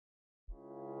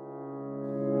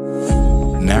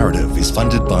Narrative is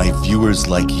funded by viewers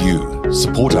like you.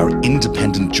 Support our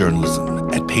independent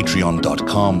journalism at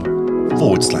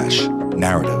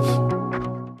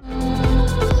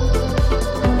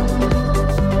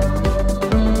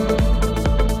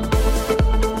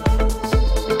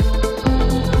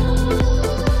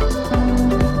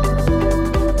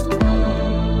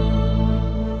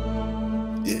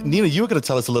Nina, you were going to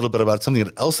tell us a little bit about something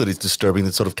else that is disturbing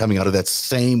that's sort of coming out of that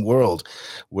same world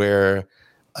where,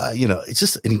 it's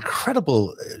just an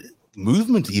incredible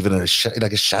movement, even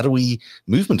like a shadowy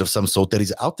movement of some sort that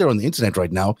is out there on the internet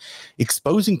right now,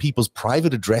 exposing people's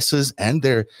private addresses and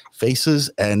their faces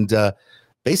and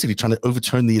basically trying to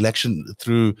overturn the election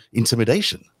through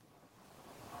intimidation.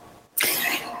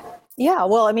 Yeah,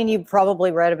 well, I mean, you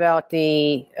probably read about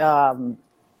the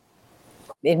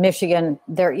in Michigan,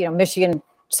 Michigan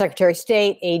Secretary of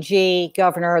State, AG,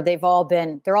 governor, they're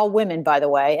all women, by the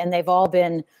way, and they've all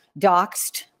been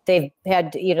doxxed. They've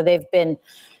had,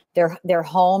 their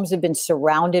homes have been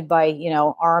surrounded by,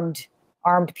 armed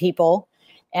people.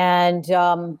 And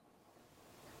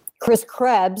Chris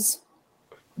Krebs,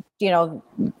 national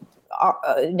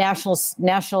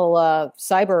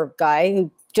cyber guy who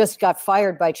just got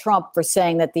fired by Trump for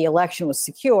saying that the election was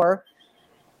secure,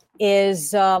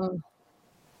 is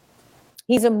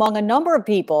he's among a number of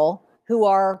people who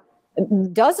are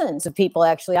dozens of people,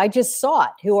 actually, I just saw it,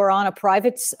 who are on a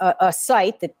private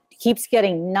site that keeps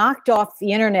getting knocked off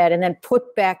the internet and then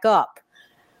put back up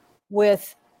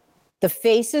with the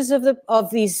faces of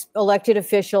these elected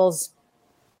officials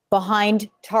behind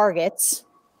targets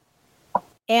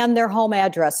and their home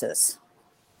addresses.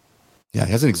 Yeah,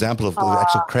 here's an example of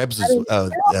actual Krebs'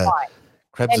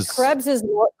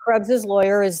 Krebs's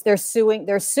lawyer is they're suing.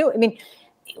 I mean,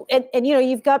 and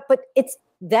you've got, but it's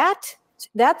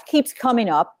that keeps coming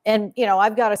up, and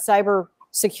I've got a cyber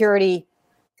security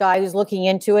guy who's looking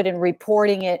into it and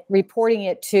reporting it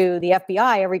to the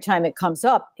FBI every time it comes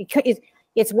up.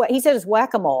 It's what he said is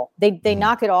whack-a-mole. They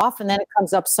knock it off and then it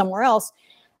comes up somewhere else.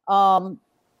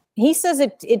 He says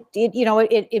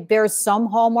it bears some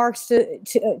hallmarks to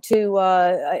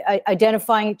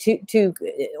identifying to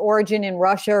origin in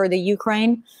Russia or the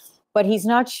Ukraine, but he's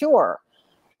not sure.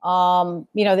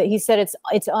 That he said it's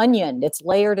onioned, it's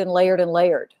layered and layered and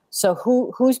layered. So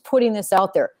who's putting this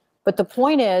out there? But the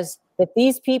point is that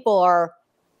these people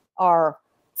are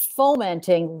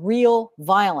fomenting real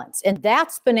violence, and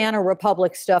that's Banana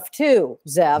Republic stuff too,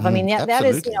 Zev. I mean, that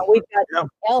is, we've got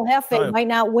El Jefe might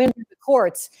not win the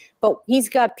courts, but he's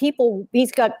got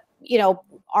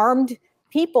armed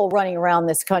people running around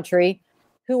this country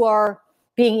who are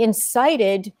being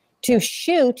incited to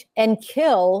shoot and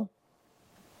kill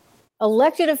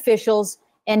elected officials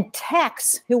and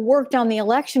techs who worked on the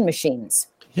election machines.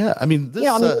 Yeah, I mean, this. We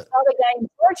saw the guy in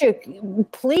Georgia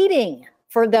pleading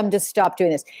for them to stop doing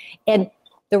this, and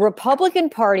the Republican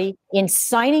Party, in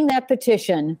signing that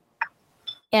petition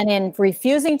and in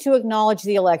refusing to acknowledge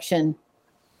the election,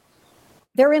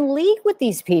 they're in league with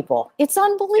these people. It's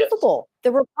unbelievable.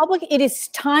 Yes. It is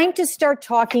time to start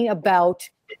talking about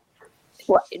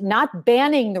not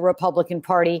banning the Republican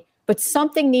Party, but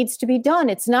something needs to be done.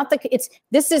 You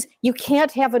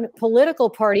can't have a political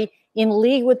party in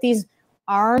league with these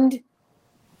armed,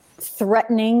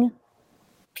 threatening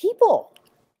people.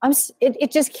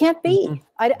 It just can't be. Mm-hmm.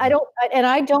 I don't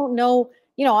know.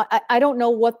 I don't know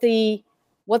what the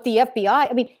FBI.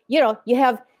 I mean, you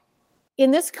have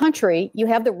in this country, you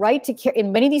have the right to carry.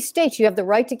 In many of these states, you have the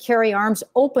right to carry arms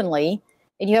openly,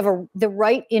 and you have the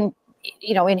right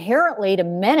inherently to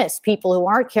menace people who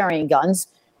aren't carrying guns.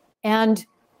 And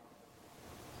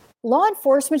law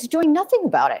enforcement is doing nothing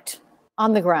about it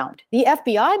on the ground. The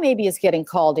FBI maybe is getting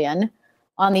called in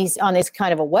on this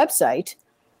kind of a website.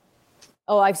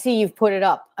 Oh, I see you've put it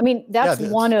up. I mean, that's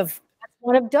one of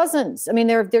dozens. I mean,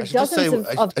 there are dozens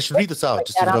of. I should read this out,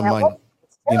 just if you don't mind.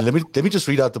 Let me just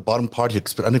read out the bottom part here,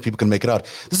 because I don't think people can make it out.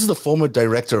 This is the former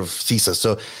director of CISA.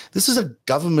 So this is a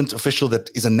government official that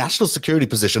is a national security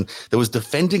position that was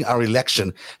defending our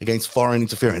election against foreign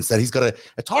interference, that he's got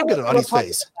a target on his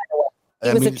face.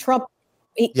 He was a Trump,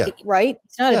 right?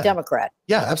 He's not a Democrat.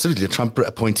 Yeah, absolutely, a Trump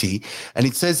appointee. And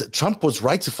it says Trump was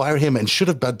right to fire him and should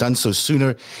have done so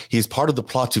sooner. He is part of the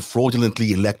plot to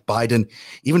fraudulently elect Biden.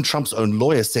 Even Trump's own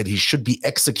lawyer said he should be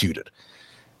executed.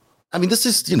 I mean, this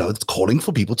is, it's calling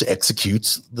for people to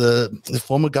execute the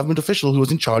former government official who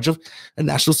was in charge of a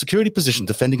national security position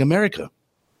defending America.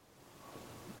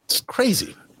 It's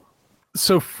crazy.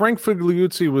 So Frank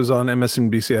Figliuzzi was on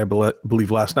MSNBC, I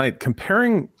believe, last night,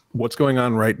 comparing what's going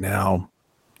on right now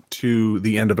to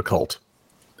the end of a cult.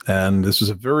 And this is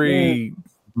a very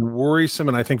worrisome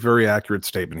and I think very accurate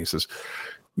statement. He says,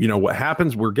 what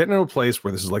happens, we're getting to a place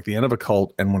where this is like the end of a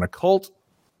cult. And when a cult,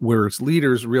 where its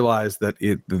leaders realize that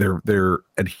their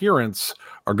adherents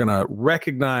are going to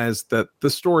recognize that the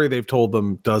story they've told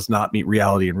them does not meet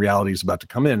reality, and reality is about to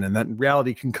come in, and that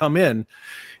reality can come in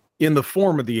the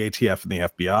form of the ATF and the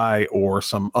FBI or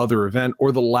some other event,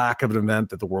 or the lack of an event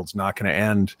that the world's not going to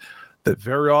end, that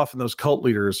very often those cult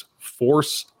leaders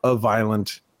force a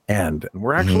violent end. And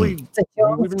we're actually it's a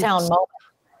Jonestown moment.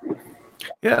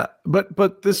 Yeah,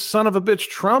 but this son of a bitch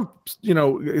Trump,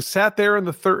 sat there in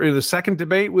the second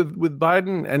debate with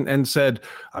Biden and said,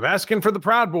 "I'm asking for the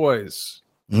Proud Boys."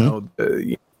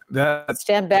 That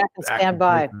stand back and stand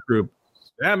by. Group,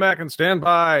 stand back and stand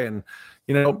by, and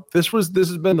this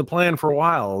has been the plan for a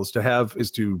while,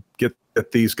 is to get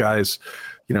these guys,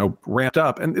 ramped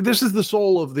up, and this is the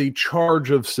soul of the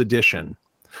charge of sedition.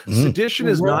 Sedition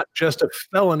is not just a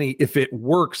felony if it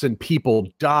works and people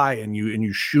die and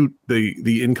you shoot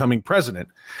the incoming president.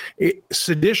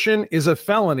 Sedition is a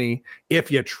felony if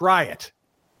you try it.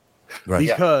 Right.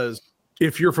 Because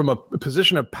if you're from a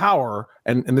position of power,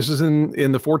 and this is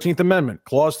in the 14th Amendment,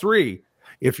 Clause 3,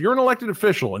 if you're an elected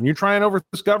official and you're trying over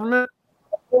this government,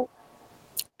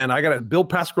 and I got a Bill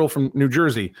Pascrell from New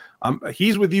Jersey,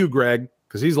 he's with you, Greg,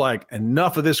 because he's like,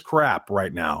 enough of this crap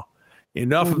right now.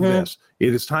 Enough of this.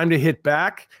 It is time to hit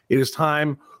back. It is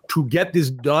time to get this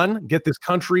done, get this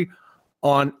country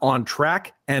on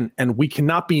track, and we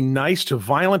cannot be nice to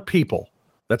violent people.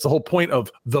 That's the whole point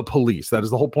of the police. That is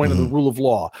the whole point of the rule of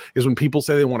law, is when people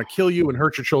say they want to kill you and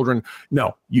hurt your children.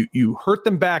 No, you hurt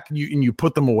them back and you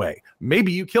put them away.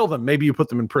 Maybe you kill them. Maybe you put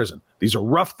them in prison. These are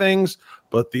rough things,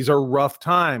 but these are rough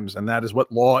times, and that is what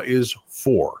law is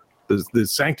for. The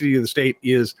sanctity of the state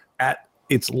is at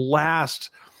its last.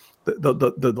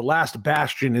 The last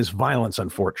bastion is violence,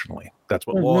 unfortunately. That's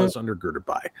what law is undergirded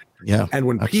by. Yeah. And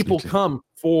when people come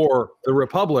for the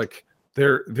republic,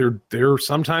 there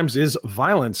sometimes is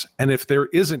violence. And if there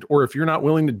isn't, or if you're not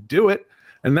willing to do it,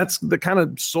 and that's the kind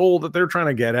of soul that they're trying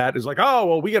to get at, is like, oh,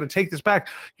 well, we got to take this back.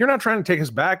 You're not trying to take us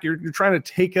back. You're trying to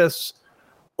take us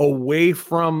away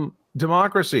from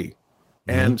democracy.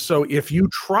 And so if you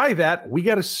try that, we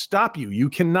got to stop you. You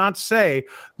cannot say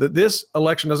that this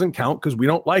election doesn't count because we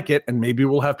don't like it and maybe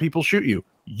we'll have people shoot you.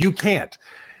 You can't.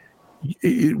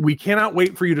 We cannot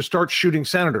wait for you to start shooting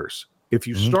senators. If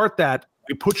you start that,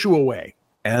 we put you away.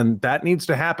 And that needs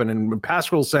to happen. And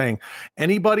Pascal's saying,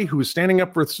 anybody who is standing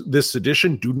up for this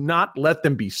sedition, do not let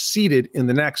them be seated in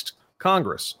the next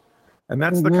Congress. And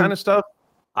that's the kind of stuff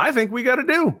I think we got to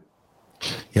do.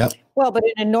 Yep. Well, but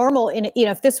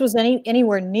if this was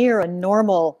anywhere near a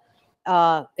normal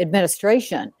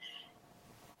administration,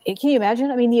 can you imagine?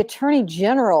 I mean, the Attorney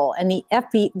General and the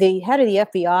head of the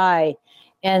FBI,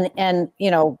 and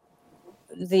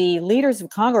the leaders of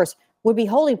Congress would be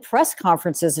holding press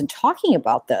conferences and talking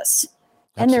about this,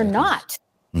 and they're not.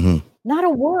 Not a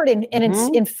word. And it's,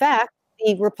 in fact,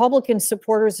 the Republican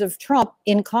supporters of Trump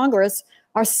in Congress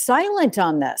are silent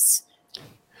on this.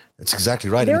 That's exactly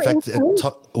right. They're in fact,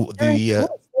 they're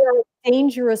a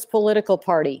dangerous political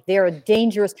party. They're a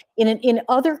dangerous. In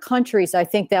other countries, I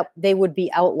think that they would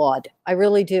be outlawed. I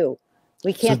really do.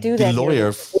 We can't do that. The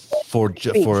lawyer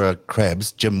for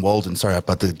Krebs, Jim Walden. Sorry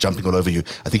about the jumping all over you.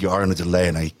 I think you are on a delay,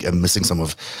 and I am missing some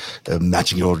of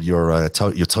matching your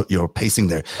pacing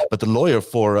there. But the lawyer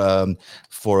for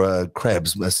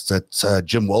Krebs,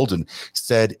 Jim Walden,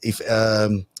 said if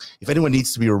anyone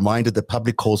needs to be reminded that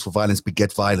public calls for violence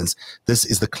beget violence, this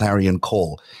is the clarion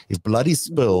call. If blood is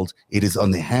spilled, it is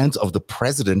on the hands of the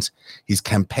president, his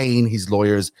campaign, his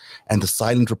lawyers, and the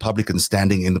silent Republicans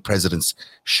standing in the president's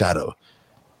shadow.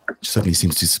 Certainly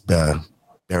seems to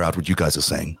bear out what you guys are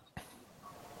saying.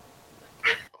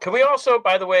 Can we also,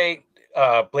 by the way,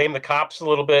 blame the cops a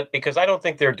little bit? Because I don't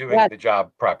think they're doing the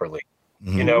job properly.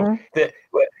 You know,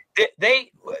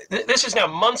 this is now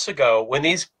months ago when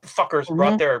these fuckers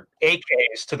brought their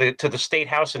AKs to the state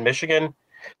house in Michigan.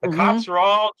 The cops are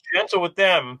all gentle with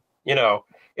them. You know,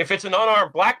 if it's an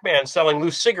unarmed black man selling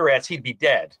loose cigarettes, he'd be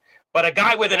dead. But a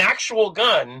guy with an actual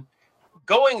gun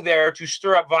going there to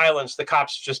stir up violence, the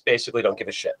cops just basically don't give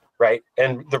a shit, right?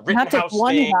 And the Rittenhouse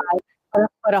thing,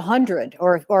 but 100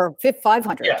 or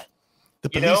 500. Yeah. The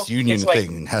police union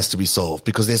thing has to be solved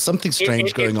because there's something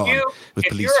strange going on with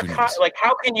police unions. Like,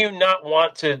 how can you not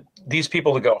want these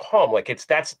people to go home? Like,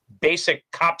 that's basic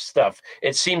cop stuff.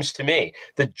 It seems to me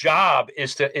the job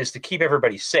is to keep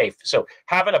everybody safe. So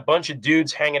having a bunch of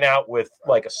dudes hanging out with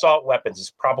like assault weapons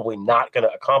is probably not going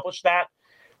to accomplish that.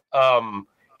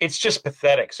 it's just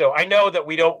pathetic. So I know that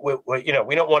we don't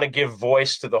want to give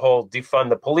voice to the whole defund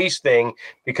the police thing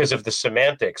because of the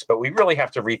semantics, but we really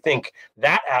have to rethink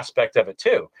that aspect of it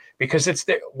too, because it's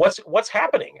what's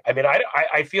happening. I mean,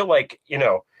 I feel like,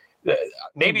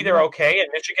 maybe they're okay in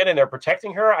Michigan and they're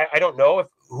protecting her. I don't know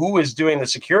who is doing the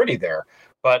security there,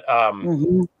 but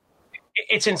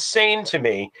it's insane to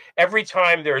me. Every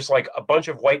time there's like a bunch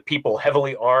of white people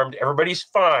heavily armed, everybody's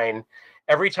fine.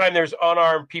 Every time there's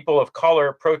unarmed people of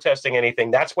color protesting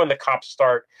anything, that's when the cops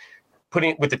start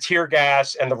putting with the tear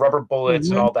gas and the rubber bullets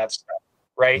and all that stuff,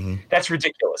 right? That's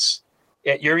ridiculous.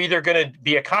 You're either going to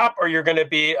be a cop or you're going to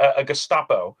be a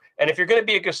Gestapo. And if you're going to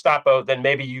be a Gestapo, then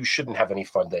maybe you shouldn't have any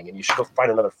funding and you should go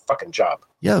find another fucking job.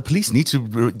 Yeah, the police need to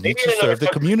serve the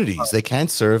communities. They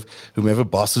can't serve whomever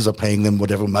bosses are paying them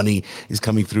whatever money is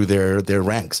coming through their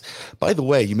ranks. By the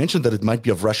way, you mentioned that it might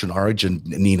be of Russian origin,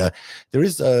 Nina. There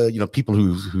is people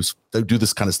who do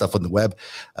this kind of stuff on the web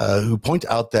who point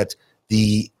out that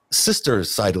the sister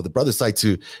site or the brother site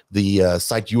to the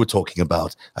site you were talking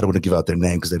about. I don't want to give out their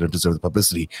name because they don't deserve the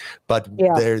publicity, but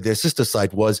their sister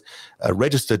site was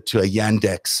registered to a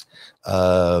Yandex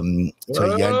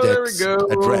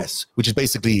address, which is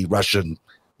basically Russian.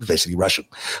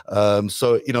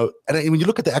 So, and when you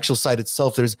look at the actual site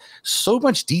itself, there's so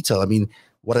much detail. I mean,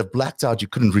 what I've blacked out, you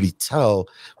couldn't really tell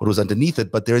what was underneath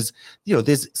it, but there's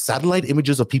satellite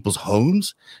images of people's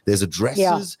homes. There's addresses.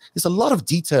 Yeah. There's a lot of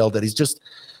detail that is just,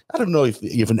 I don't know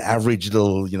if an average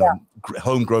little,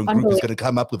 homegrown group is going to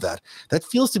come up with that. That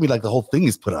feels to me like the whole thing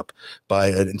is put up by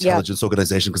an intelligence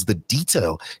organization because the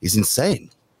detail is insane.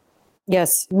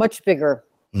 Yes, much bigger.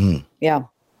 Yeah.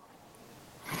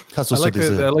 I like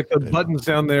the buttons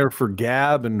down there for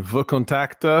Gab and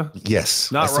VKontakte. Yes.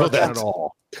 Not Russian at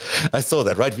all. I saw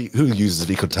that, right? Who uses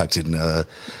VKontakte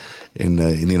in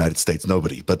the United States?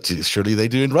 Nobody, but surely they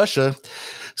do in Russia.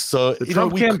 So the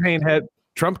Trump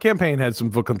campaign had some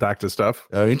VKontakte stuff.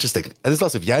 Oh, interesting. And there's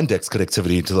lots of Yandex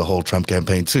connectivity into the whole Trump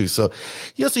campaign too. So,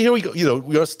 so here we go.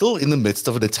 We are still in the midst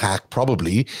of an attack,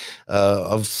 probably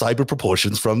of cyber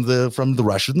proportions from the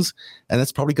Russians, and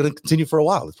that's probably going to continue for a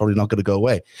while. It's probably not going to go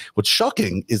away. What's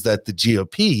shocking is that the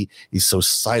GOP is so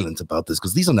silent about this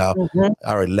because these are now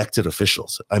our elected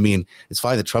officials. I mean, it's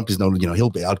fine that Trump is known, he'll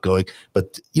be outgoing,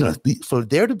 but for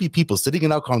there to be people sitting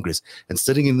in our Congress and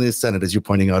sitting in the Senate, as you're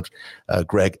pointing out,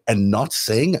 Greg, and not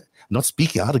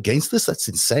speaking out against this, that's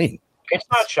insane. It's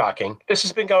not shocking. This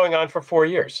has been going on for 4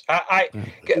 years.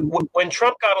 When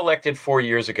Trump got elected 4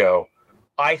 years ago,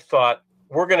 I thought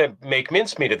we're going to make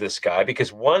mincemeat of this guy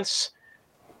because once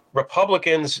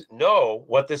Republicans know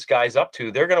what this guy's up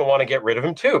to, they're going to want to get rid of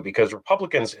him too, because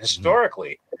Republicans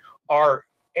historically are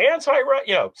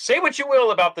say what you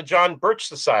will about the John Birch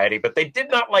Society, but they did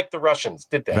not like the Russians,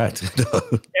 did they? Right.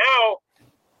 Now,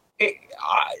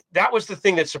 that was the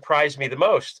thing that surprised me the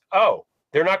most. Oh,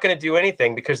 they're not going to do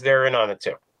anything because they're in on it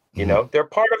too. They're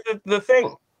part of the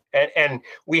thing. And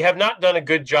we have not done a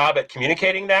good job at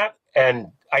communicating that.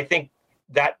 And I think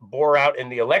that bore out in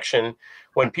the election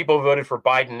when people voted for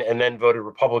Biden and then voted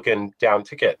Republican down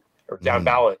ticket or down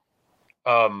ballot.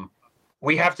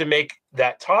 We have to make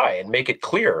that tie and make it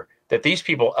clear that these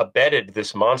people abetted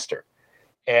this monster.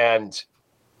 And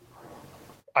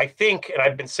I think, and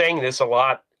I've been saying this a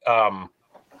lot,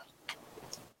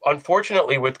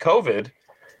 unfortunately, with COVID,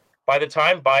 by the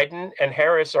time Biden and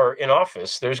Harris are in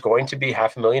office, there's going to be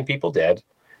 500,000 people dead,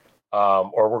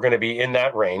 or we're going to be in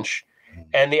that range.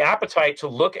 And the appetite to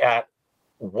look at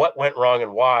what went wrong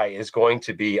and why is going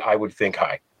to be, I would think,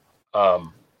 high.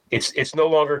 It's no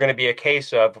longer going to be a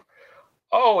case of,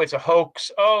 oh, it's a hoax.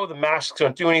 Oh, the masks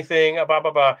don't do anything. Blah,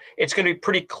 blah, blah. It's going to be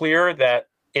pretty clear that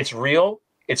it's real.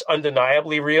 It's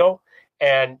undeniably real.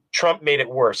 And Trump made it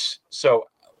worse. So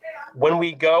when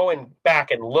we go and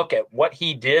back and look at what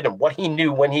he did and what he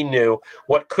knew when he knew,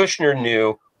 what Kushner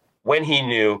knew when he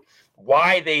knew,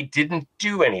 why they didn't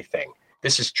do anything.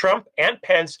 This is Trump and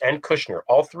Pence and Kushner,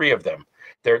 all three of them.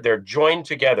 They're joined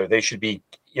together. They should be,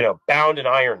 bound in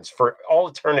irons for all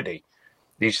eternity.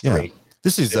 These three. Yeah.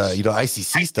 This is,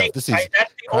 ICC stuff. This is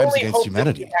crimes against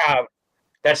humanity.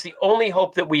 That's the only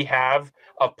hope that we have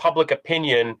of public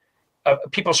opinion, of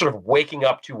people sort of waking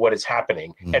up to what is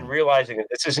happening and realizing that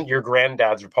this isn't your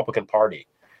granddad's Republican Party.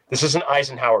 This isn't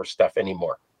Eisenhower stuff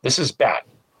anymore. This is bad.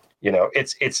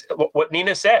 It's what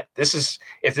Nina said. This is,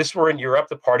 if this were in Europe,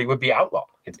 the party would be outlawed.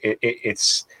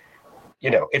 It's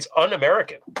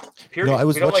un-American. Period. No,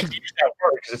 we don't like to use that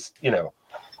word because it's,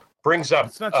 brings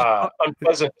up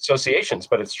unpleasant associations,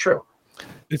 but it's true.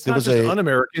 It's not just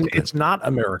un-American. It's not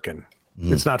American.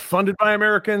 It's not funded by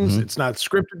Americans. It's not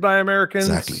scripted by Americans.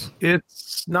 Exactly.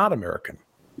 It's not American.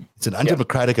 It's an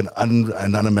undemocratic and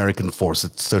un-American force.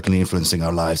 It's certainly influencing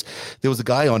our lives. There was a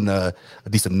guy on, at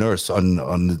least a nurse on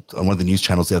one of the news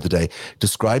channels the other day,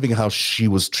 describing how she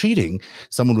was treating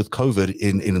someone with COVID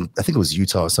in I think it was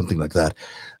Utah or something like that.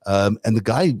 And the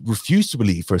guy refused to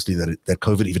believe, firstly, that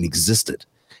COVID even existed.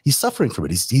 He's suffering from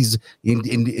it. He's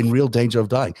in real danger of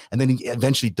dying. And then he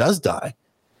eventually does die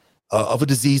of a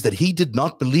disease that he did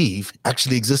not believe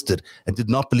actually existed and did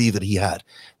not believe that he had.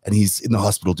 And he's in the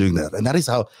hospital doing that. And that is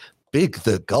how big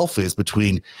the gulf is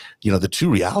between, the two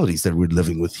realities that we're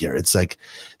living with here. It's like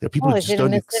there are people who just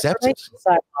don't accept it.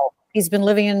 He's been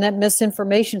living in that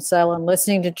misinformation silo and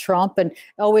listening to Trump and,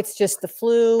 it's just the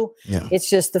flu. Yeah. It's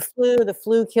just the flu. The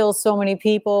flu kills so many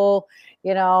people.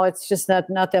 It's just not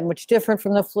that much different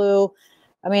from the flu.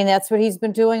 I mean, that's what he's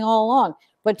been doing all along.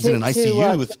 But he's in an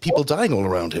ICU with people dying all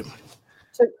around him.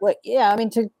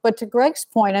 But to Greg's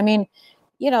point, I mean,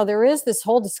 there is this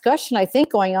whole discussion, I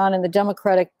think, going on in the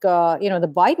Democratic,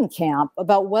 the Biden camp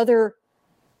about whether,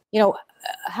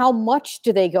 how much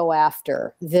do they go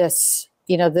after this,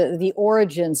 the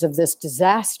origins of this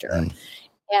disaster. Mm.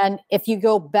 And if you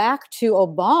go back to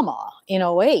Obama in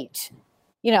 2008,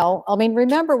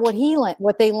 remember what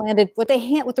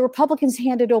the Republicans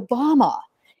handed Obama.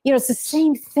 It's the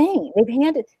same thing. They've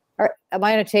handed. Am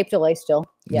I on a tape delay still?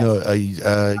 Yeah. No,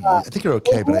 I think you're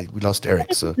okay, but we lost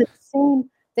Eric. So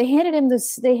they handed him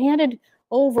this. They handed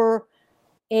over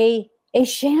a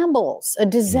shambles, a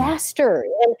disaster,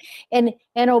 and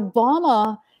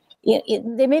Obama.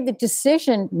 They made the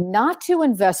decision not to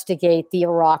investigate the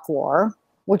Iraq War,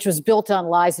 which was built on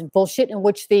lies and bullshit, in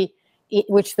which the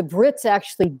Brits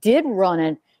actually did run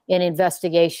an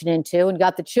investigation into and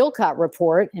got the Chilcot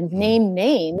report and named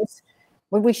names.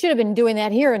 When we should have been doing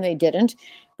that here, and they didn't.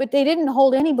 But they didn't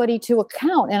hold anybody to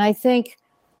account. And I think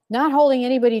not holding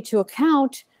anybody to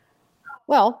account,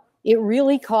 well, it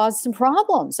really caused some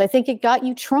problems. I think it got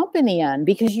you Trump in the end,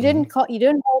 because you didn't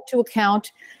hold to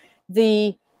account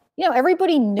the,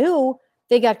 everybody knew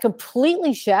they got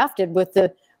completely shafted with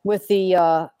the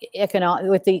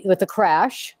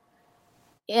crash.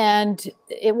 And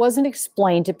it wasn't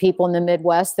explained to people in the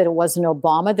Midwest that it wasn't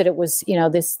Obama, that it was,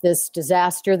 this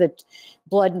disaster, that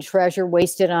blood and treasure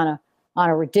wasted on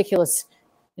a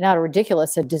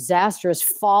disastrous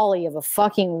folly of a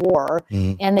fucking war.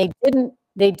 Mm-hmm. And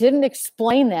they didn't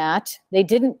explain that. They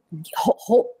didn't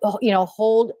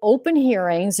hold open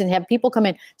hearings and have people come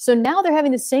in. So now they're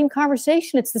having the same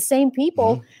conversation. It's the same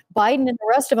people, mm-hmm. Biden and the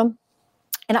rest of them.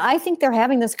 And I think they're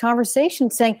having this conversation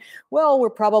saying, well, we're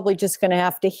probably just going to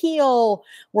have to heal.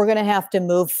 We're going to have to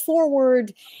move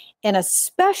forward. And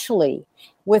especially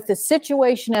with the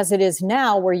situation as it is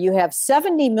now, where you have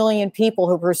 70 million people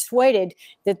who are persuaded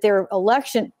that their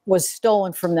election was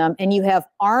stolen from them, and you have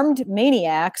armed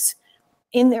maniacs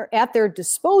at their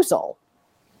disposal,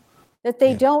 that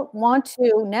they don't want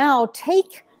to now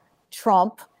take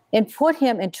Trump and put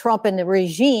him and Trump in the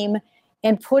regime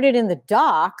and put it in the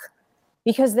dock,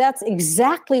 because that's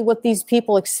exactly what these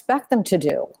people expect them to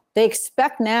do. They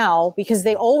expect now, because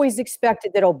they always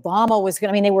expected that Obama was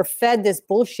going to, they were fed this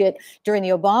bullshit during the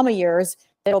Obama years,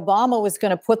 that Obama was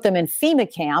going to put them in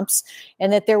FEMA camps,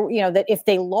 and that that if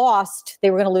they lost,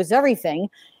 they were going to lose everything.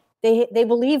 They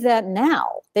believe that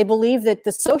now. They believe that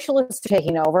the socialists are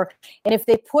taking over, and if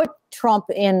they put Trump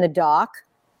in the dock,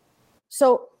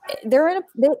 so they're in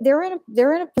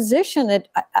a position that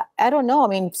I don't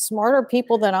know. Smarter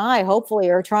people than I hopefully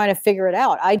are trying to figure it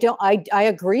out. I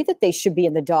agree that they should be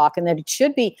in the dock and that it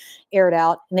should be aired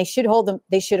out, and they should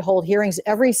hold hearings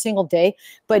every single day.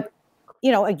 But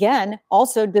again,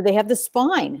 also, do they have the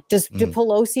spine? Do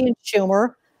Pelosi and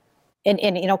Schumer and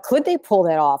could they pull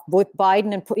that off with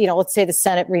Biden and let's say the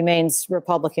Senate remains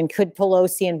Republican? Could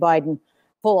Pelosi and Biden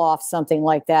pull off something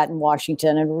like that in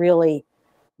Washington and really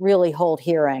hold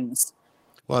hearings?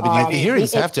 Well, the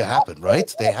hearings have to happen,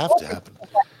 right? They have to happen.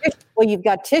 Well, you've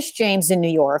got Tish James in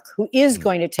New York, who is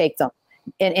going to take them,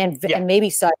 and maybe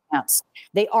Cy Vance.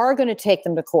 They are going to take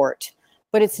them to court,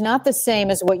 but it's not the same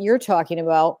as what you're talking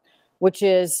about, which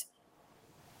is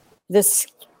this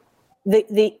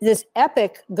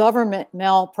epic government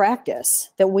malpractice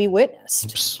that we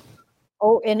witnessed. Oops.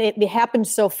 Oh, and it happened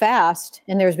so fast,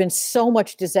 and there's been so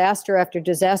much disaster after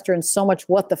disaster and so much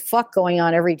what the fuck going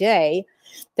on every day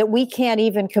that we can't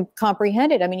even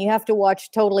comprehend it. You have to watch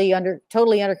Totally Under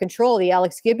Control, the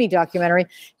Alex Gibney documentary,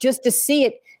 just to see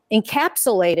it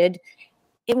encapsulated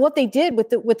in what they did with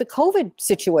the COVID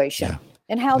situation. Yeah.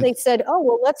 And how they said, oh,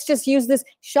 well, let's just use this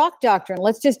shock doctrine.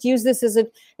 Let's just use this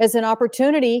as an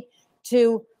opportunity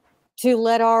to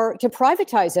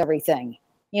privatize everything,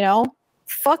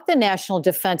 Fuck the National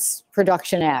Defense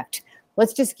Production Act.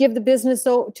 Let's just give the business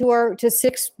to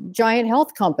 6 giant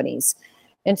health companies,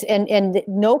 and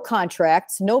no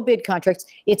contracts, no bid contracts.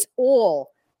 It's all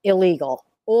illegal,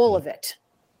 all of it.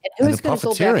 And who's going to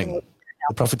go back?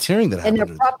 The profiteering that happened. And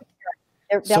they're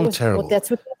profiteering. So terrible. Well,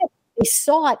 that's what they did. They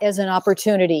saw it as an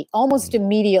opportunity. Almost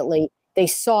immediately, they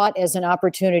saw it as an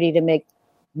opportunity to make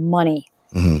money.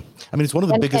 Mm-hmm. I mean, it's one of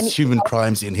the biggest human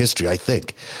crimes in history, I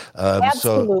think.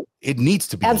 Absolutely. So it needs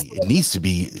to be. Absolutely. It needs to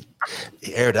be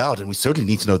aired out, and we certainly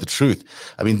need to know the truth.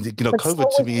 I mean,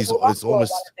 COVID to me is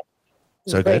almost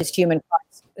the greatest human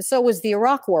crimes. So was the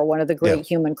Iraq War one of the great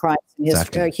human crimes in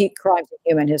history, crimes in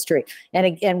human history. And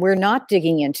again, we're not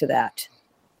digging into that.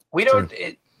 We don't.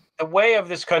 The way of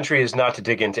this country is not to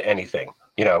dig into anything.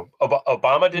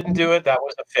 Obama didn't do it. That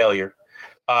was a failure.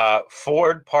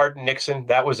 Ford pardoned Nixon.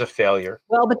 That was a failure.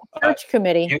 Well, but the Church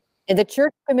Committee, and the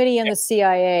Church Committee and the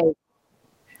CIA.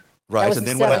 Right, and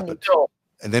then what happened?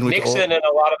 And then Nixon and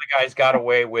a lot of the guys got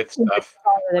away with stuff.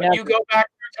 When you go back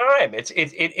through time,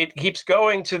 it keeps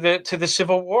going to the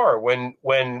Civil War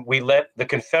when we let the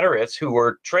Confederates, who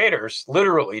were traitors,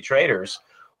 literally traitors,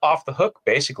 off the hook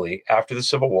basically after the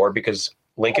Civil War because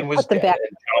Lincoln was dead and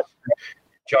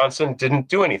Johnson didn't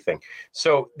do anything.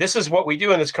 So this is what we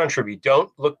do in this country. We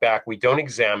don't look back. We don't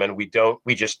examine. We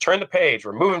just turn the page.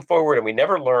 We're moving forward and we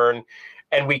never learn.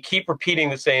 And we keep repeating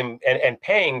the same and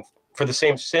paying for the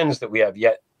same sins that we have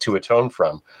yet to atone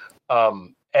from.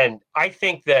 And I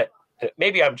think that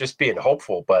maybe I'm just being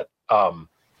hopeful, but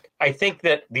I think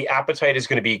that the appetite is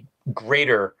going to be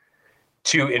greater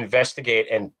to investigate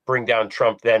and bring down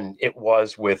Trump than it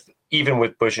was even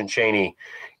with Bush and Cheney.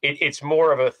 It's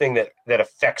more of a thing that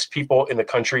affects people in the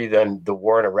country than the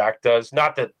war in Iraq does.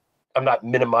 Not that I'm not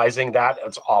minimizing that.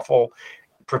 It's awful,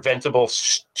 preventable,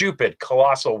 stupid,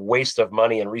 colossal waste of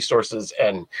money and resources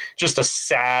and just a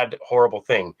sad, horrible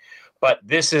thing. But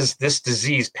this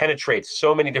disease penetrates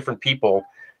so many different people,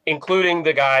 including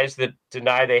the guys that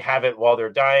deny they have it while they're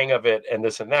dying of it and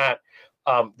this and that,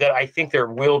 that I think there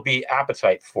will be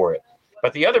appetite for it.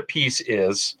 But the other piece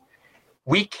is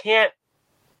we can't,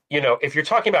 if you're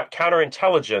talking about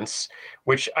counterintelligence,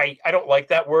 which I don't like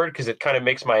that word because it kind of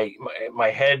makes my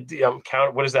head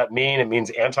count. What does that mean? It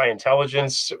means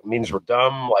anti-intelligence. It means we're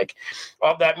dumb. Like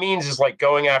all that means is like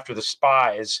going after the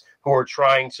spies who are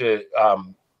trying to,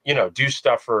 do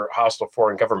stuff for hostile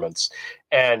foreign governments.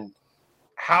 And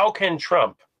how can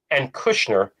Trump and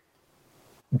Kushner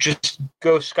just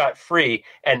go scot-free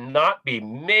and not be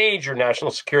major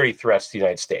national security threats to the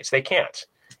United States? They can't.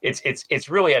 It's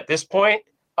really at this point,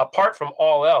 apart from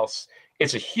all else,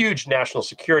 it's a huge national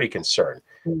security concern.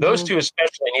 Mm-hmm. Those two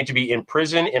especially need to be in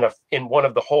prison in one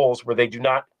of the holes where they do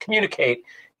not communicate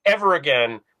ever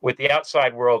again with the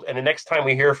outside world. And the next time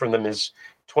we hear from them is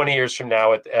 20 years from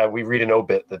now. We read an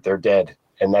obit that they're dead,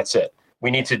 and that's it.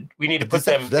 We need to put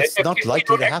them. That's not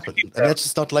likely to happen. That's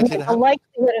just not likely to happen. The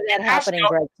likelihood of that happening,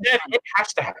 Greg. It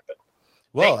has to happen.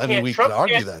 Well, I mean, we can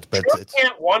argue that, but Trump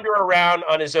can't wander around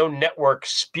on his own network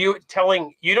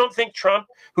telling. You don't think Trump,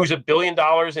 who's $1 billion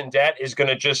in debt, is going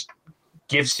to just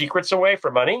give secrets away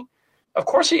for money? Of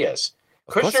course he is.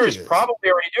 Kushner is probably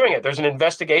already doing it. There's an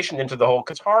investigation into the whole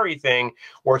Qatari thing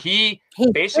where he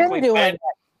basically he's been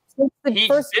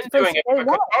doing it. The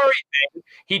Qatari thing,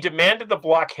 he demanded the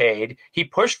blockade. He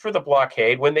pushed for the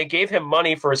blockade. When they gave him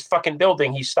money for his fucking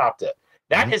building, he stopped it.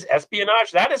 That is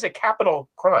espionage. That is a capital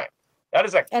crime. That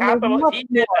is a capital. He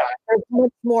did that. There's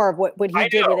much more of what he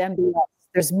did with MBS.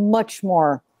 There's much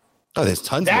more. Oh, there's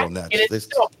tons more than that. In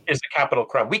itself is a capital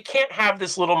crime. We can't have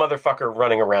this little motherfucker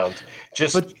running around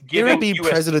just there have been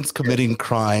presidents committing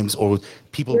crimes or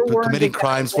people committing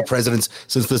crimes for presidents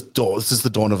since the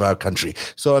dawn of our country.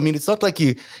 So, I mean, it's not like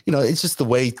it's just the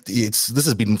way this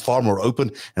has been far more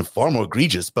open and far more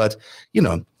egregious. But,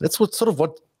 that's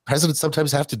what presidents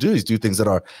sometimes have to do is do things that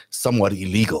are somewhat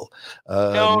illegal.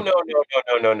 No.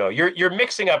 You're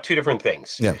mixing up two different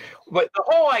things. Yeah. But the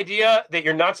whole idea that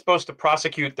you're not supposed to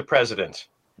prosecute the president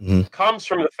comes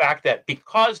from the fact that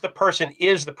because the person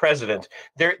is the president,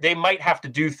 they might have to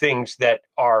do things that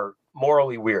are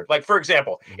morally weird. Like, for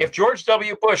example, if George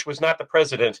W. Bush was not the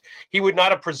president, he would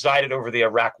not have presided over the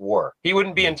Iraq War. He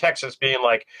wouldn't be in Texas being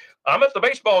like, I'm at the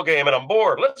baseball game and I'm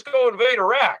bored. Let's go invade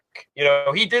Iraq.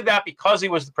 He did that because he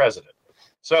was the president.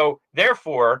 So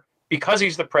therefore, because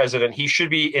he's the president, he should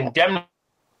be indemnified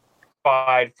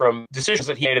from decisions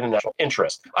that he made in the national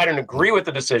interest. I don't agree with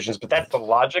the decisions, but that's the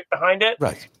logic behind it.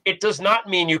 Right. It does not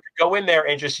mean you could go in there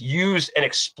and just use and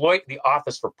exploit the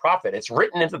office for profit. It's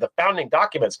written into the founding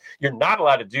documents. You're not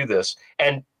allowed to do this.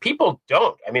 And people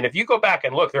don't. I mean, if you go back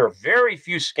and look, there are very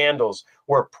few scandals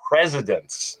where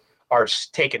presidents are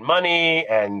taking money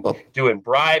and doing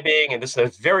bribing, and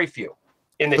there's very few.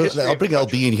 in the history. I'll bring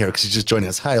LB in here because he's just joining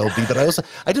us. Hi, LB. But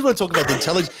I did want to talk about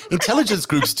the intelligence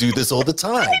groups do this all the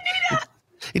time.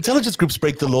 Intelligence groups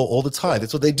break the law all the time.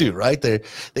 That's what they do, right? They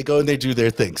go and they do their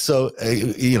thing. So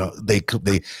they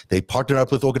partner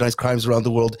up with organized crimes around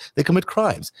the world. They commit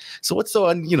crimes. So what's so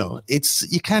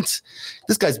it's you can't.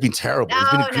 This guy's been terrible. He's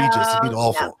been egregious. He's been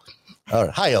awful. No. All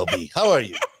right. Hi, LB. How are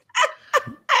you?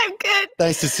 I'm good.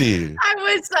 Nice to see you.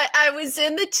 I was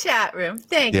in the chat room.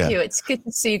 Thank you. It's good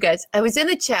to see you guys. I was in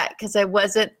the chat because I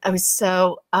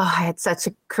had such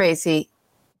a crazy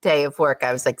day of work.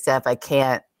 I was like, Zev, I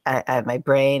can't. My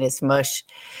brain is mush.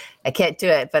 I can't do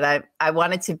it, but I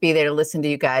wanted to be there to listen to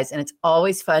you guys. And it's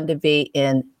always fun to be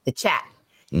in the chat.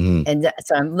 Mm-hmm. And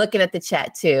so I'm looking at the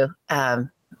chat too.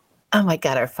 Oh my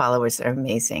God, our followers are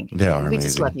amazing. They are amazing. We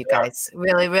just love you guys.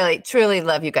 Really, really, truly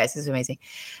love you guys. It's amazing.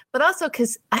 But also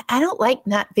because I don't like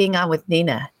not being on with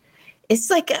Nina. It's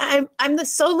like I'm the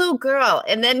solo girl.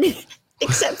 And then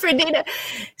except for Nina.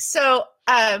 So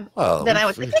then I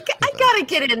was like, I got to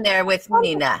get in there with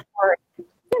Nina.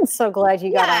 I'm so glad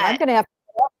you got on. I'm going to have to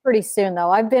go up pretty soon,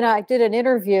 though. I did an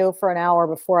interview for an hour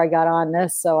before I got on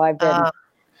this, so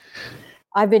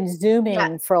I've been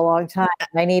Zooming for a long time.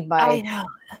 I need my dinner.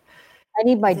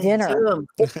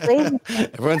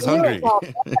 Everyone's hungry.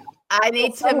 I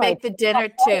need to make the dinner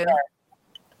too.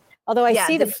 Although I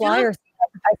see the flyer.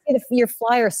 I see your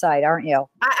flyer side, aren't you?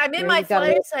 I'm in my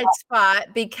flyer side spot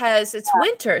because it's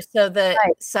winter, so the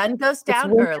sun goes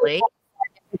down early.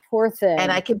 Poor thing.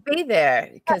 And I can be there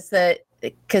because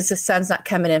the sun's not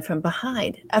coming in from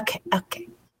behind. Okay.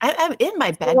 I'm in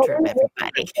my bedroom,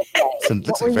 everybody.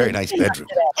 It's a very nice bedroom.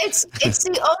 It's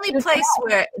the only place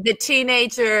where the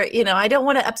teenager, I don't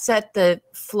want to upset the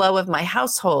flow of my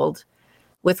household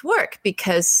with work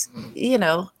because,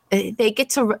 they're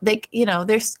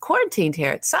quarantined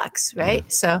here. It sucks, right?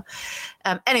 Mm. So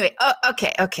anyway,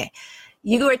 okay.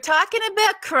 You were talking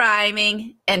about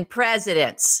criming and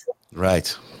presidents.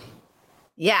 Right.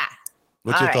 Yeah.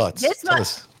 What's your thoughts? This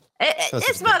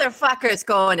motherfucker is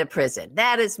going to prison.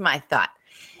 That is my thought.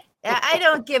 I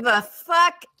don't give a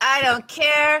fuck. I don't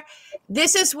care.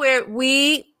 This is where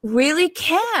we really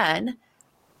can.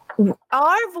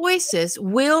 Our voices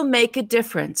will make a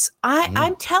difference.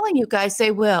 I'm telling you guys,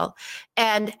 they will.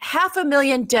 And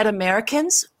 500,000 dead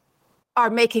Americans are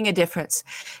making a difference.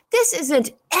 This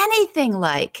isn't anything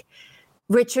like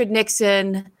Richard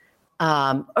Nixon,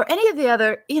 or any of the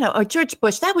other, or George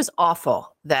Bush. That was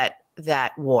awful, that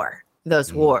war,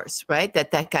 those wars, right?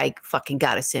 That guy fucking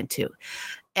got us into.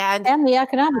 And the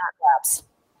economic collapse.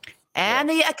 And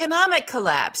the economic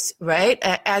collapse, right?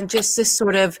 And just this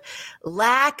sort of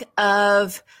lack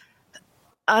of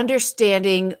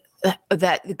understanding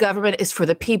that the government is for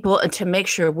the people and to make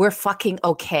sure we're fucking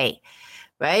okay,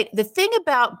 right? The thing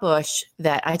about Bush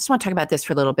that I just want to talk about this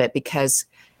for a little bit because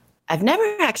I've never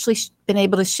actually been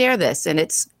able to share this, and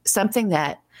it's something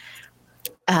that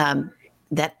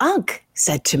that Unc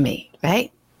said to me,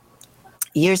 right,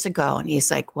 years ago, and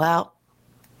he's like, "Well,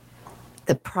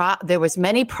 there were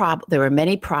many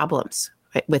problems,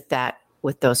 right, with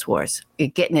those wars,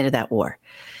 getting into that war,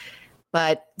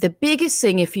 but the biggest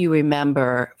thing, if you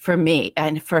remember, for me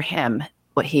and for him,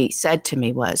 what he said to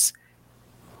me was,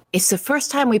 it's the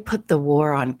first time we put a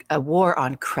war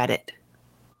on credit."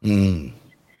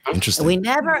 Interesting. We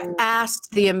never asked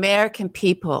the American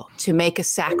people to make a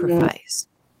sacrifice.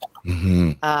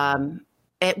 Mm-hmm.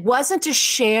 It wasn't a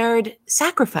shared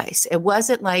sacrifice. It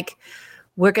wasn't like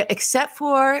we're going, except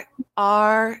for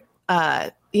our,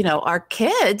 our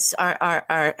kids,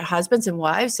 our husbands and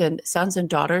wives and sons and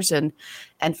daughters and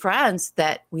friends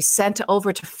that we sent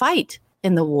over to fight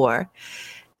in the war.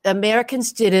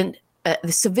 Americans didn't.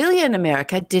 The civilian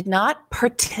America did not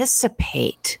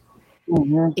participate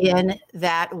in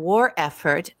that war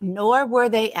effort, nor were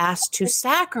they asked to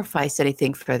sacrifice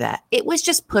anything for that. It was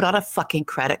just put on a fucking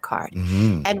credit card.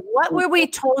 Mm-hmm. And what were we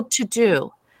told to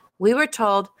do? We were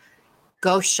told,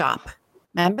 go shop.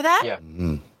 Remember that? Yeah.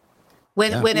 Mm-hmm.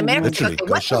 When Americans, okay,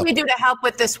 what can we do to help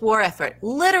with this war effort?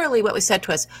 Literally what was said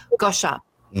to us, go shop.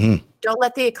 Mm-hmm. Don't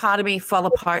let the economy fall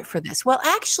apart for this. Well,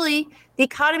 actually, the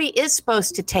economy is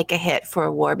supposed to take a hit for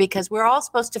a war because we're all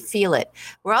supposed to feel it.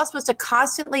 We're all supposed to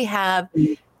constantly have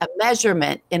a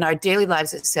measurement in our daily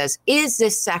lives that says, is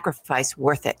this sacrifice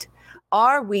worth it?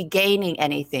 Are we gaining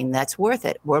anything that's worth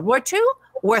it? World War II?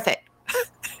 Worth it.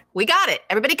 We got it.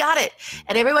 Everybody got it.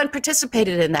 And everyone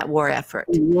participated in that war effort.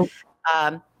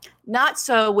 Mm-hmm. Not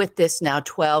so with this now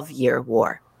 12-year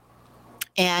war.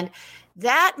 And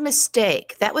that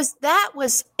mistake, that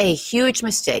was a huge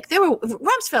mistake.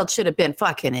 Rumsfeld should have been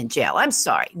fucking in jail. I'm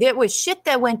sorry. There was shit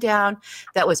that went down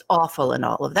that was awful and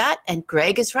all of that. And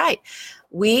Greg is right.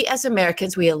 We as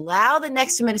Americans, we allow the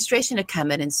next administration to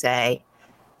come in and say,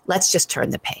 let's just turn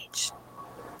the page.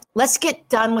 Let's get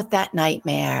done with that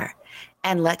nightmare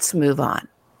and let's move on.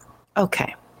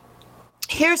 Okay.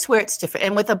 Here's where it's different.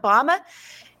 And with Obama,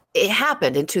 it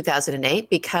happened in 2008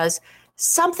 because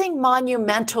something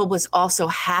monumental was also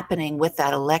happening with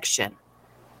that election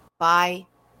by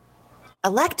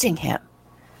electing him.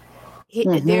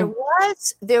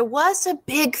 There was a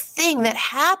big thing that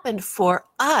happened for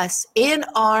us in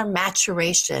our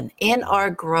maturation, in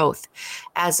our growth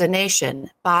as a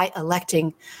nation by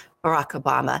electing Barack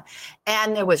Obama.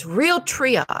 And there was real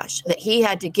triage that he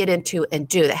had to get into and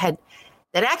do that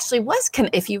actually was,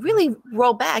 if you really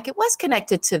roll back, it was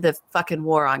connected to the fucking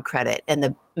war on credit and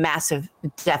the massive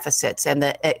deficits and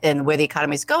where the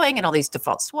economy is going and all these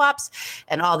default swaps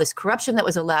and all this corruption that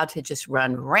was allowed to just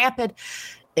run rampant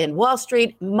in Wall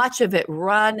Street, much of it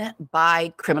run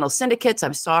by criminal syndicates.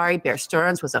 I'm sorry, Bear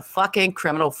Stearns was a fucking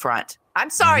criminal front. I'm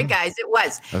sorry, guys, it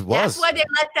was. That's why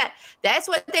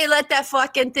they let that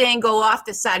fucking thing go off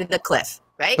the side of the cliff.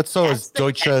 Right? But so is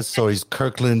Deutsche, so is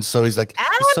Kirkland, so is like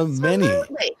so many.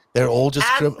 They're all just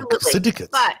syndicates.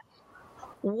 But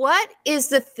what is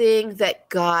the thing that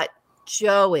got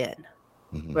Joe in,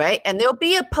 right? And there'll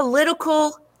be a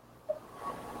political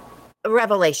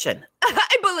revelation,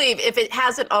 I believe, if it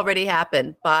hasn't already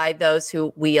happened by those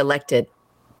who we elected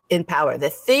in power. The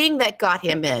thing that got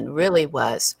him in really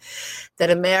was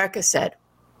that America said,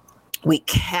 we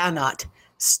cannot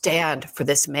stand for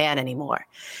this man anymore.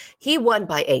 He won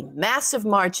by a massive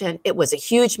margin. It was a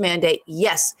huge mandate.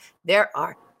 Yes, there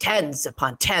are tens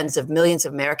upon tens of millions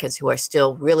of Americans who are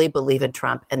still really believe in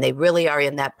Trump, and they really are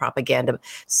in that propaganda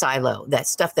silo, that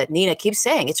stuff that Nina keeps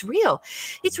saying. It's real.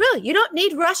 It's real. You don't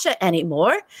need Russia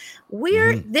anymore.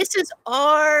 This is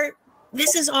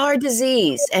our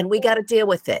disease, and we got to deal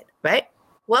with it, right?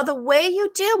 Well, the way you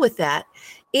deal with that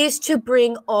is to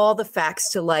bring all the facts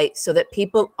to light so that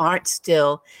people aren't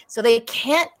still, so they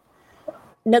can't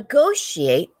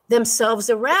negotiate themselves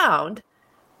around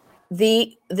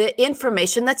the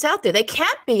information that's out there. They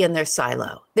can't be in their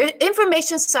silo. Their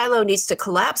information silo needs to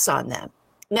collapse on them.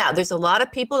 Now, there's a lot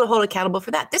of people to hold accountable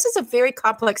for that. This is a very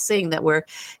complex thing that we're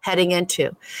heading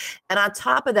into. And on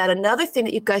top of that, another thing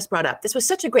that you guys brought up, this was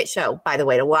such a great show, by the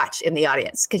way, to watch in the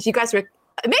audience, because you guys were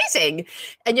amazing.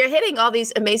 And you're hitting all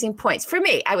these amazing points. For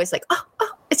me, I was like, oh,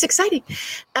 it's exciting.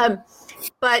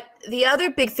 But the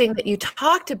other big thing that you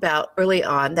talked about early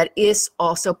on that is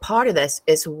also part of this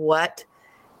is what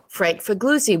Frank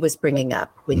Figliuzzi was bringing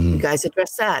up when you guys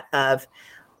addressed that of,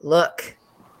 look,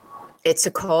 it's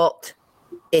a cult.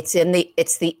 It's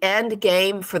the end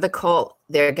game for the cult.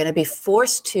 They're going to be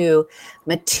forced to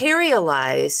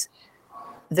materialize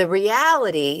the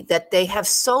reality that they have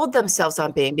sold themselves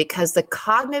on being, because the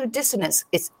cognitive dissonance,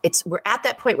 we're at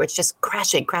that point where it's just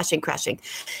crashing.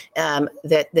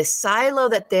 That the silo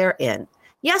that they're in.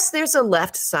 Yes, there's a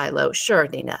left silo, sure,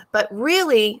 Nina, but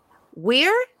really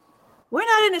we're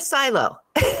not in a silo.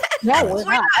 No, we're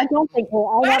not. I don't think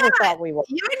I never thought we were.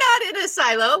 You're not in a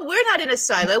silo. We're not in a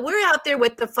silo. We're out there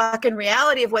with the fucking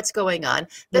reality of what's going on.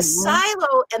 The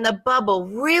silo and the bubble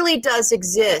really does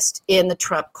exist in the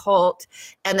Trump cult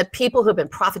and the people who've been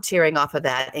profiteering off of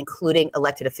that, including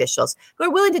elected officials who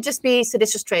are willing to just be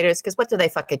seditious traitors, because what do they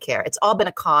fucking care? It's all been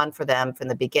a con for them from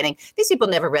the beginning. These people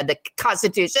never read the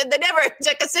Constitution. They never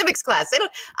took a civics class. I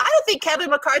don't think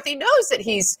Kevin McCarthy knows that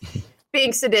he's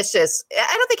being seditious.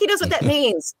 I don't think he knows what that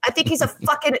means. I think he's a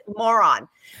fucking moron.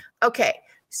 Okay,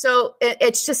 so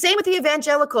it's the same with the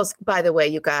evangelicals, by the way,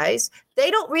 you guys.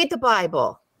 They don't read the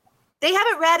Bible. They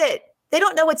haven't read it. They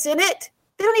don't know what's in it.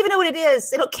 They don't even know what it is.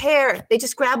 They don't care. They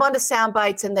just grab onto sound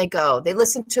bites and they go. They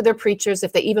listen to their preachers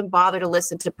if they even bother to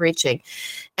listen to preaching.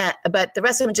 But the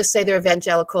rest of them just say they're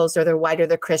evangelicals or they're white or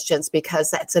they're Christians because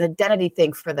that's an identity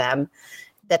thing for them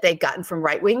that they've gotten from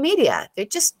right-wing media. They're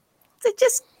just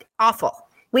awful.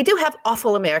 We do have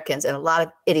awful Americans and a lot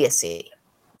of idiocy.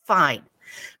 Fine,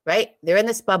 right? They're in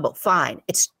this bubble. Fine.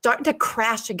 It's starting to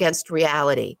crash against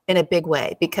reality in a big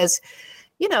way because,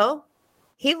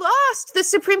 he lost the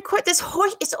Supreme Court. It's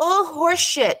all horse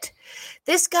shit.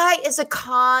 This guy is a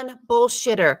con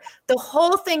bullshitter. The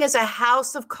whole thing is a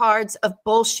house of cards of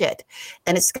bullshit.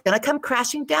 And it's going to come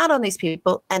crashing down on these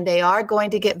people, and they are going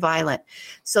to get violent.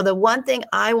 So the one thing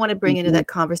I want to bring into that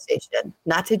conversation,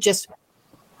 not to just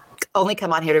only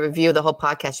come on here to review the whole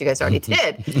podcast you guys already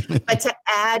did, but to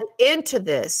add into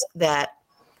this that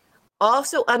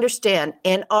also understand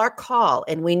in our call,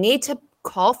 and we need to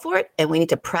call for it and we need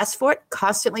to press for it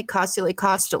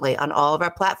constantly on all of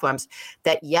our platforms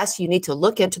that, yes, you need to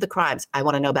look into the crimes. I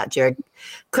want to know about Jared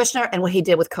Kushner and what he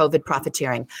did with COVID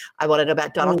profiteering. I want to know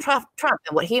about Donald Trump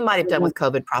and what he might have done with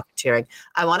COVID profiteering.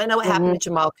 I want to know what happened to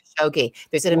Jamal Khashoggi.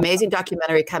 There's an amazing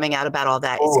documentary coming out about all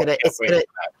that.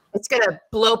 It's gonna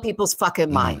blow people's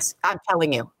fucking minds. I'm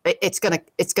telling you, it's gonna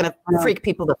freak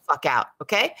people the fuck out.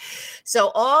 Okay, so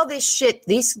all this shit,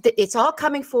 it's all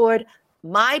coming forward.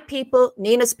 My people,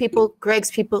 Nina's people,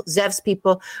 Greg's people, Zev's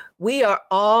people, we are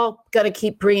all gonna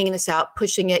keep bringing this out,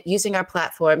 pushing it, using our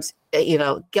platforms.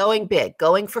 Going big,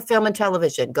 going for film and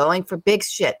television, going for big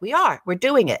shit. We're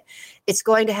doing it. It's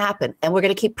going to happen, and we're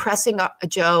gonna keep pressing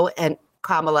Joe and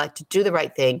Kamala to do the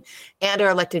right thing and our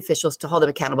elected officials to hold them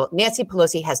accountable. Nancy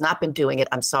Pelosi has not been doing it.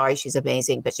 I'm sorry, she's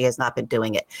amazing, but she has not been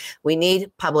doing it. We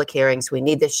need public hearings. We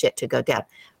need this shit to go down.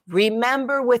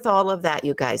 Remember, with all of that,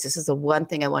 you guys, this is the one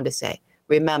thing I want to say.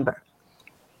 Remember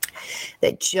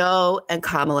that Joe and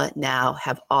Kamala now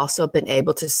have also been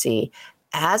able to see,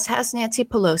 as has Nancy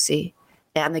Pelosi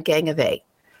and the Gang of Eight,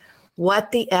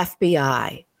 what the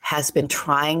FBI has been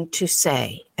trying to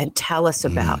say and tell us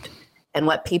about. And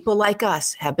what people like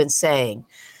us have been saying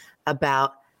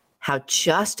about how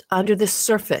just under the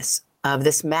surface of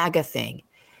this MAGA thing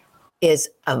is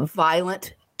a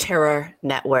violent terror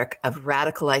network of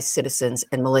radicalized citizens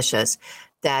and militias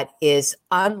that is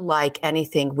unlike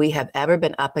anything we have ever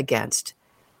been up against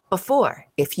before.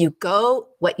 If you go,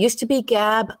 what used to be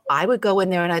Gab, I would go in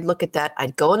there and I'd look at that.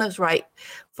 I'd go in those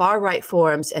far right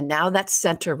forums, and now that's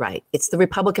center right. It's the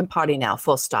Republican Party now,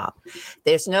 full stop.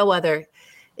 There's no other.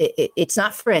 It's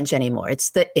not fringe anymore. It's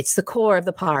the core of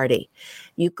the party.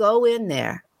 You go in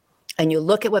there and you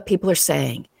look at what people are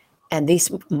saying, and these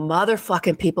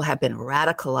motherfucking people have been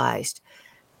radicalized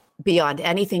beyond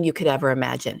anything you could ever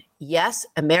imagine. Yes,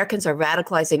 Americans are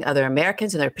radicalizing other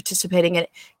Americans and they're participating in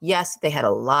it. Yes, they had a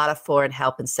lot of foreign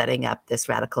help in setting up this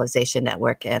radicalization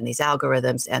network and these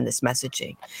algorithms and this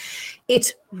messaging.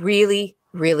 It's really,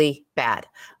 really bad.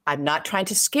 I'm not trying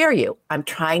to scare you. I'm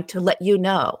trying to let you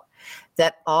know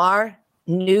that our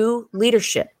new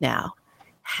leadership now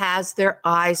has their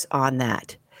eyes on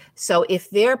that. So if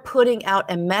they're putting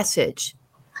out a message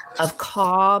of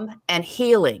calm and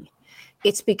healing,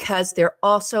 it's because they're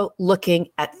also looking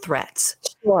at threats.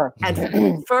 Sure. And for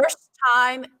the first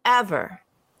time ever,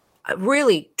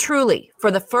 really, truly,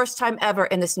 for the first time ever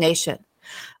in this nation,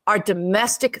 our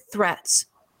domestic threats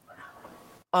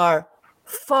are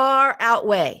far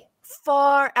outweigh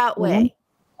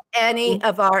any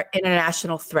of our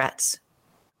international threats.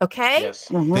 Okay?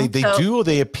 Yes. They do, or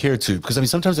they appear to? Because I mean,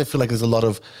 sometimes I feel like there's a lot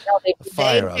of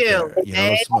fire out there.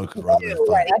 No smoke rather than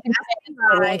fire.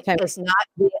 FBI is not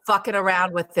fucking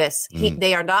around with this.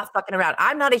 They are not fucking around.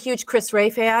 I'm not a huge Chris Wray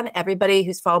fan. Everybody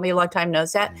who's followed me a long time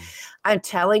knows that. I'm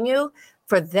telling you,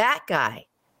 for that guy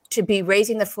to be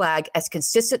raising the flag as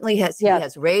consistently as he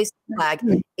has raised the flag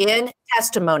in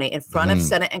testimony in front of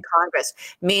Senate and Congress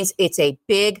means it's a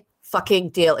big fucking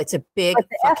deal. It's a big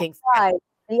fucking FBI,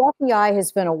 the FBI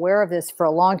has been aware of this for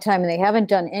a long time, and they haven't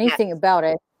done anything about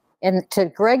it. And to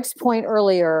Greg's point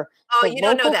earlier, you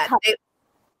don't know that.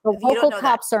 The local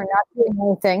cops are not doing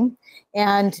anything,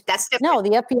 and that's different. No,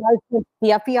 the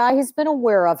FBI has been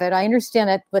aware of it. I understand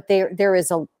it, but there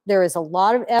is a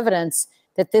lot of evidence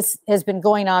that this has been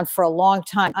going on for a long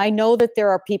time. I know that there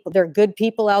are good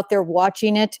people out there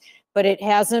watching it, but it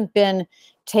hasn't been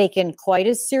taken quite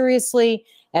as seriously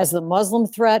as the Muslim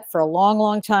threat for a long,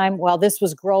 long time, while this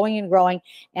was growing and growing.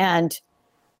 And,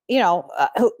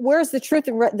 where's the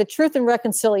Truth and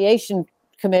Reconciliation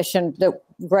Commission that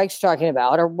Greg's talking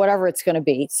about, or whatever it's going to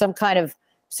be, some kind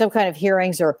of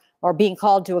hearings or being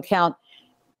called to account,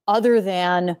 other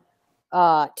than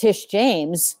Tish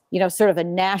James, sort of a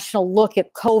national look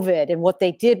at COVID and what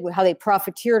they did, how they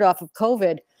profiteered off of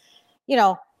COVID,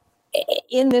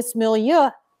 in this milieu.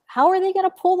 How are they going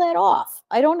to pull that off?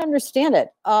 I don't understand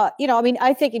it.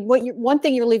 I think one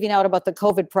thing you're leaving out about the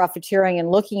COVID profiteering and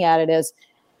looking at it is,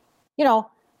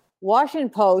 Washington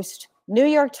Post, New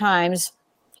York Times,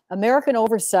 American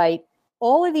Oversight,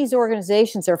 all of these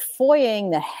organizations are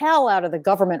FOIAing the hell out of the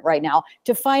government right now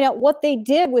to find out what they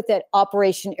did with that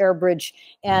Operation Airbridge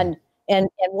and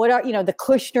what are, the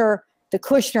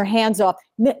Kushner hands off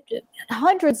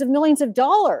hundreds of millions of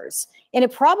dollars. And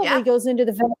it probably goes into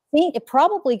the vaccine. It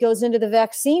probably goes into the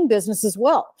vaccine business as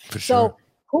well. For sure.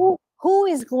 So who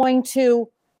is going to?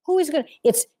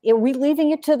 Are we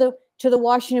leaving it to the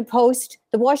Washington Post?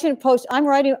 The Washington Post. I'm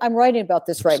writing about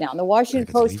this right now. And the Washington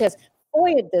Post has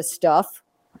FOIA'd this stuff.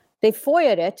 They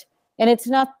FOIA'd it, and it's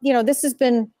not. This has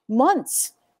been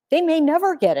months. They may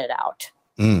never get it out.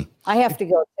 I have to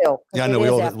go too. Yeah, I know.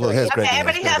 Well, here's Greg. Okay,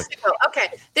 everybody has to go. Okay,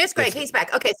 there's Greg. He's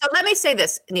back. Okay, so let me say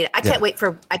this, Nina. I can't wait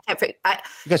for. You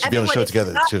guys should be on the show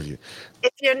together, the two of you.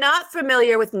 If you're not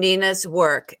familiar with Nina's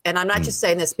work, and I'm not just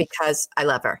saying this because I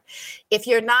love her, if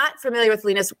you're not familiar with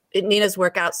Nina's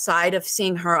work outside of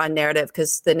seeing her on narrative,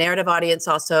 because the narrative audience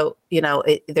also,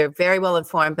 they're very well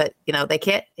informed, but they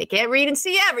can't read and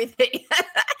see everything.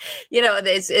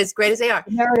 As great as they are.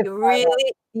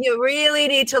 You really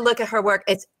need to look at her work.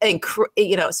 It's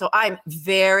so I'm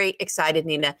very excited,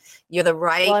 Nina. You're the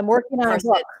right. Well, I'm working on a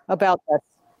book about this.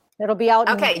 It'll be out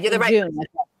you're the right June.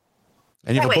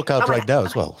 And you have a book out right now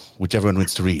as well, which everyone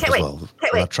needs to read as well.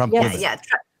 Trump women.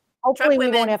 Hopefully, Trump we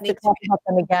won't have to talk about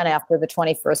them again after the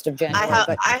 21st of January. I hope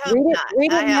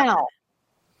read it now.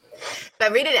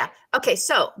 But read it out. Okay,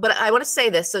 but I want to say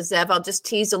this. So Zev, I'll just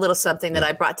tease a little something that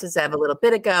I brought to Zev a little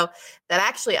bit ago that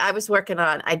actually I was working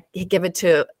on. I give it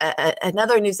to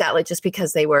another news outlet just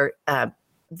because they were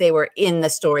in the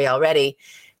story already.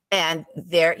 And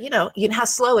they're, you know how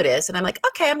slow it is. And I'm like,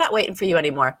 okay, I'm not waiting for you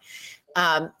anymore.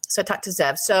 So I talked to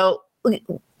Zev. So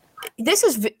this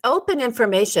is open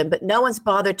information, but no one's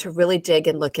bothered to really dig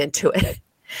and look into it.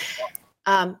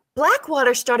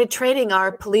 Blackwater started training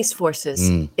our police forces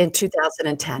in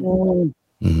 2010.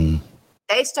 Mm-hmm.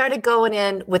 They started going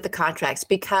in with the contracts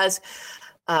because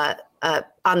on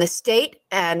the state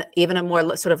and even a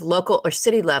more sort of local or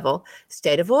city level,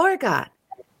 state of Oregon,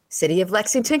 city of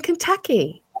Lexington,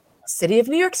 Kentucky, city of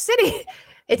New York City.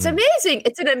 It's amazing.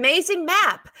 It's an amazing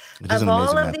map of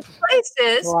all of these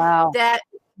places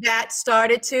that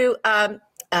started to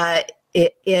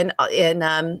in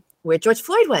where George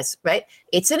Floyd was, right?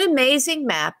 It's an amazing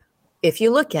map, if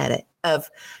you look at it, of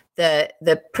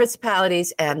the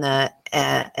principalities and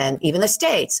and even the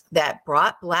states that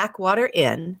brought Blackwater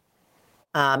in.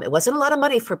 It wasn't a lot of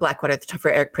money for Blackwater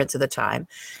for Eric Prince at the time.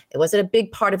 It wasn't a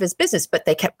big part of his business, but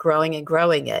they kept growing and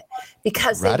growing it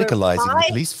because radicalizing the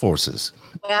police forces.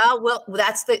 Well,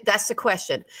 that's the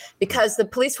question, because the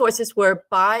police forces were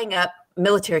buying up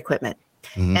military equipment.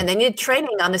 Mm-hmm. And they needed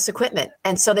training on this equipment.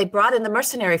 And so they brought in the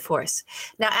mercenary force.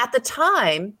 Now, at the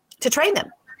time, to train them.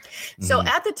 So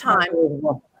at the time,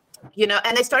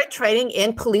 and they started training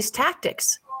in police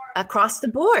tactics across the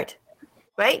board,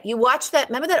 right? You watch that.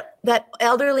 Remember that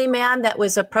elderly man that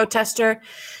was a protester?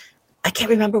 I can't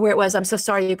remember where it was. I'm so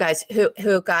sorry, you guys,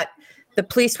 who got, the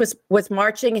police was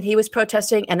marching and he was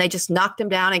protesting and they just knocked him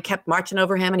down and kept marching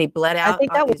over him and he bled out. I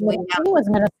think that was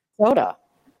Minnesota.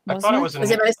 I thought it was in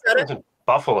Minnesota? It was in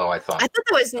Buffalo, I thought. I thought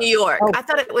that was New York. I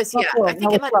thought it was, Buffalo. I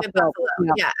think it might have been Buffalo.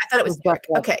 Yeah, I thought it was New York.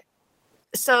 Okay.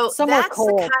 So somewhere that's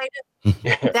cold.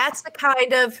 That's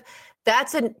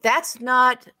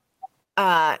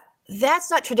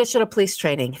not traditional police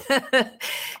training. And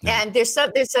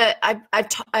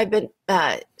I've been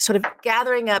sort of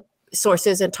gathering up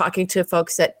sources and talking to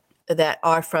folks that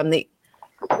are from the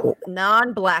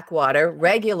non-Blackwater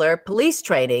regular police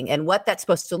training and what that's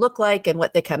supposed to look like and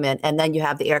what they come in. And then you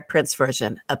have the Eric Prince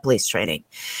version of police training.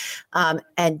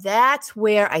 And that's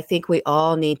where I think we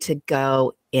all need to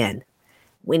go in.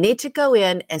 We need to go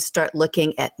in and start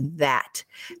looking at that,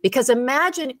 because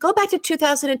go back to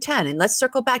 2010 and let's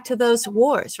circle back to those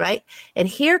wars, right? And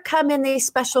here come in these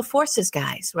special forces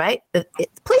guys, right?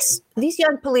 These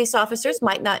young police officers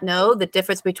might not know the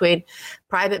difference between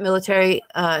private military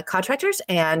contractors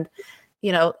and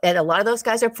a lot of those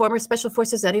guys are former special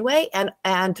forces anyway,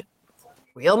 and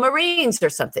real Marines or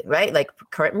something, right? Like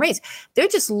current Marines. They're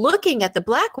just looking at the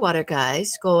Blackwater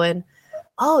guys going,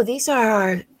 oh, these are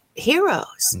our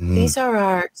heroes. These are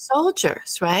our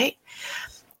soldiers, right?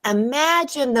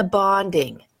 Imagine the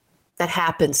bonding that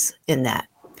happens in that.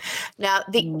 Now,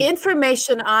 the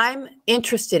information I'm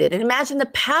interested in, and imagine the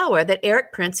power that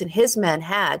Eric Prince and his men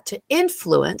had to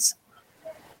influence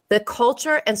the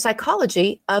culture and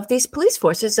psychology of these police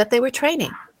forces that they were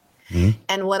training.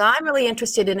 And what I'm really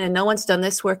interested in, and no one's done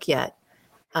this work yet,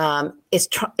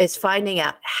 is finding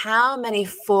out how many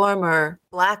former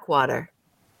Blackwater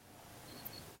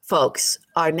folks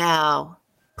are now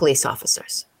police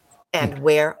officers, and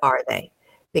where are they?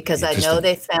 Because I know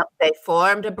they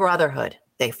formed a brotherhood.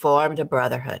 That is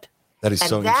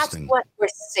so interesting. That's what we're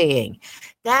seeing.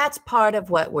 That's part of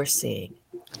what we're seeing.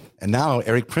 And now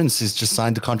Eric Prince has just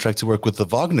signed a contract to work with the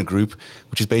Wagner Group,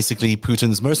 which is basically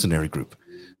Putin's mercenary group.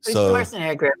 So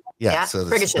mercenary group. yeah, so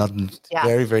it's not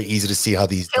very, very easy to see how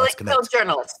these dots connect. Kill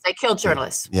journalists. They kill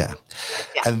journalists. Yeah.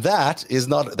 And that is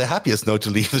not the happiest note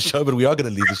to leave the show, but we are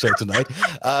going to leave the show tonight.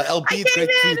 LB, it's great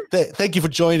thank you for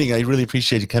joining. I really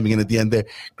appreciate you coming in at the end there.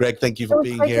 Greg, thank you for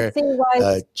being here.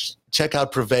 Check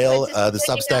out Prevail, the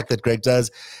Substack that Greg does.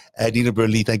 Nina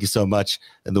Burnley, thank you so much.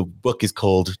 And the book is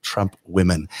called Trump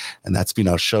Women. And that's been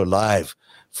our show live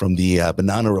from the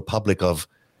Banana Republic of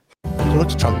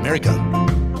Trump America.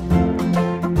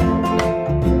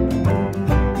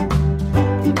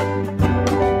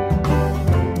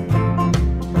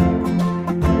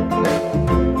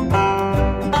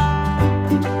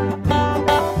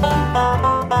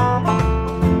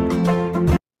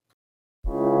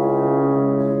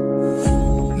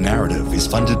 Narrative is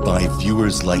funded by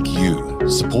viewers like you.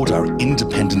 Support our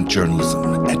independent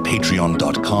journalism at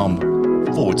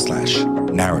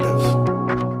patreon.com/narrative.